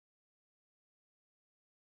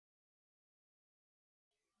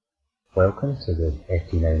Welcome to the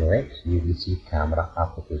FT9x UVC Camera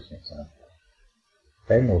application example.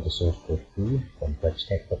 Download the source code free from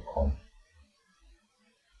bridgetech.com.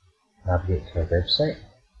 Navigate to our website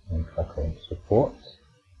and click on Support,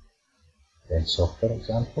 then Software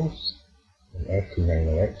Examples, and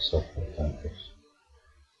FT9x Software Examples.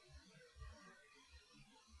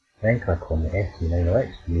 Then click on the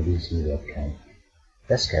FT9x UVC webcam.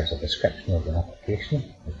 This gives a description of the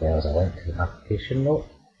application as well as a link to the application note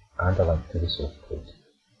and a link to the source code.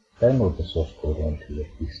 Download the source code onto your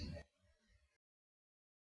PC.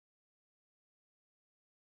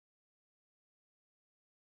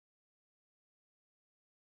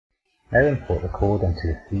 Now import the code into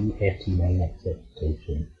the free FT9xx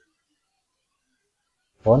Toolchain.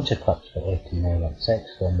 Launch a clip for FT9xx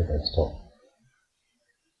from the desktop.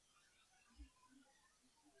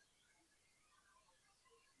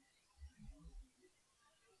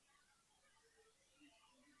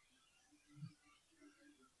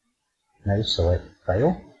 Now select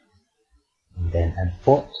File, and then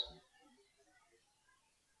Import,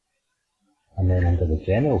 and then under the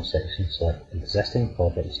General section select Existing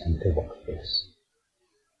Projects into Workspace.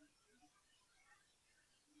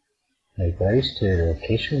 Now browse to the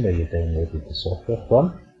location where you downloaded the software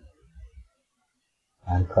from,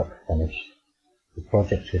 and click Finish. The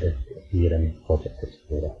project should appear in Project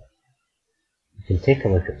Explorer. You can take a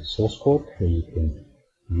look at the source code where you can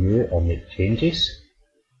view or make changes.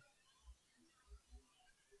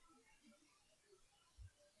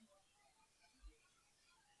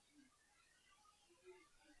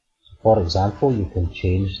 For example, you can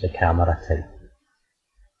change the camera type.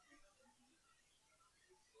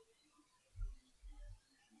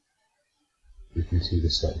 You can see the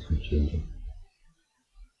selection changing.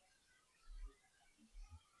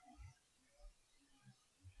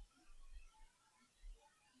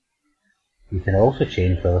 You can also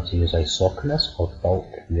change whether to use isochronous or bulk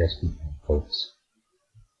USB ports.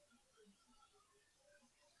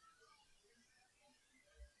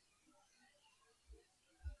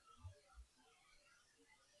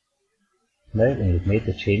 Now when you've made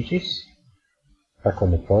the changes, click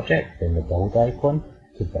on the project and the build icon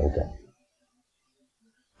to build it.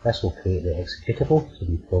 This will create the executable to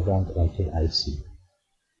be programmed onto the IC.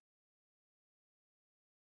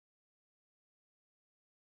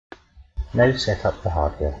 Now set up the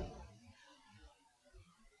hardware.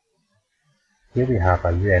 Here we have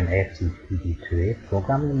a UMFT PD2A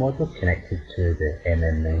programming module connected to the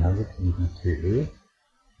MM900 EV2A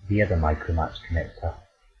via the Micromatch connector.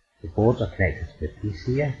 The boards are connected to the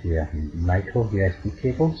PC via micro USB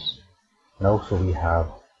cables, and also we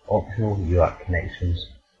have optional UART connections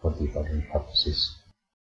for debugging purposes.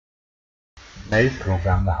 Now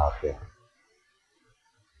program the hardware.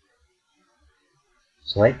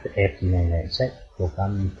 Select the FT9xx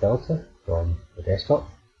programming utility from the desktop.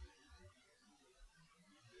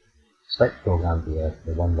 Select program via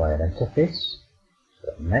the one-wire interface,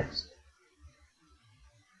 so next.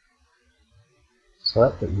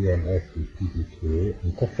 Select the UMFT PD2A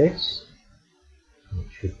interface, which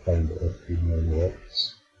should find the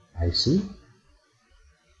FT9x IC.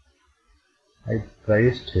 Now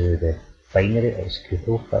browse to the binary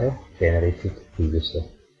executable file generated previously.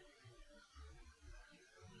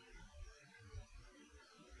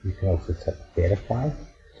 You can also click Verify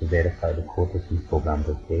to verify the code has been programmed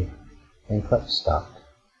OK, then click Start.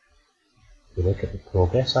 If you look at the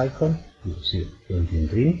progress icon, you will see it changing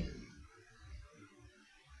green.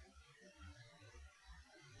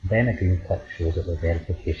 Then a green tick shows that the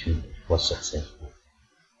verification was successful.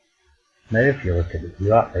 Now if you look at the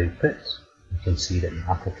UART output, you can see that the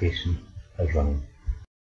application is running.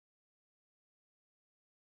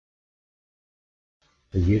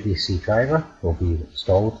 The UVC driver will be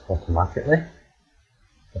installed automatically.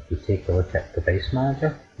 If you take a look at Device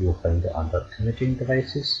Manager, you will find it under Imaging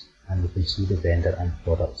Devices, and you can see the vendor and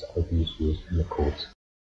product IDs used in the code.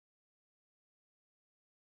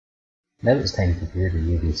 Now it's time to view the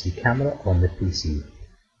UVC camera on the PC.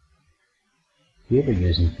 Here we're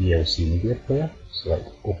using VLC Media Player. Select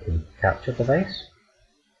Open Capture Device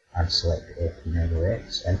and select the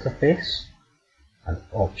FT9x interface, and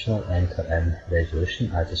optional enter in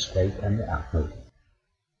resolution as described in the app note.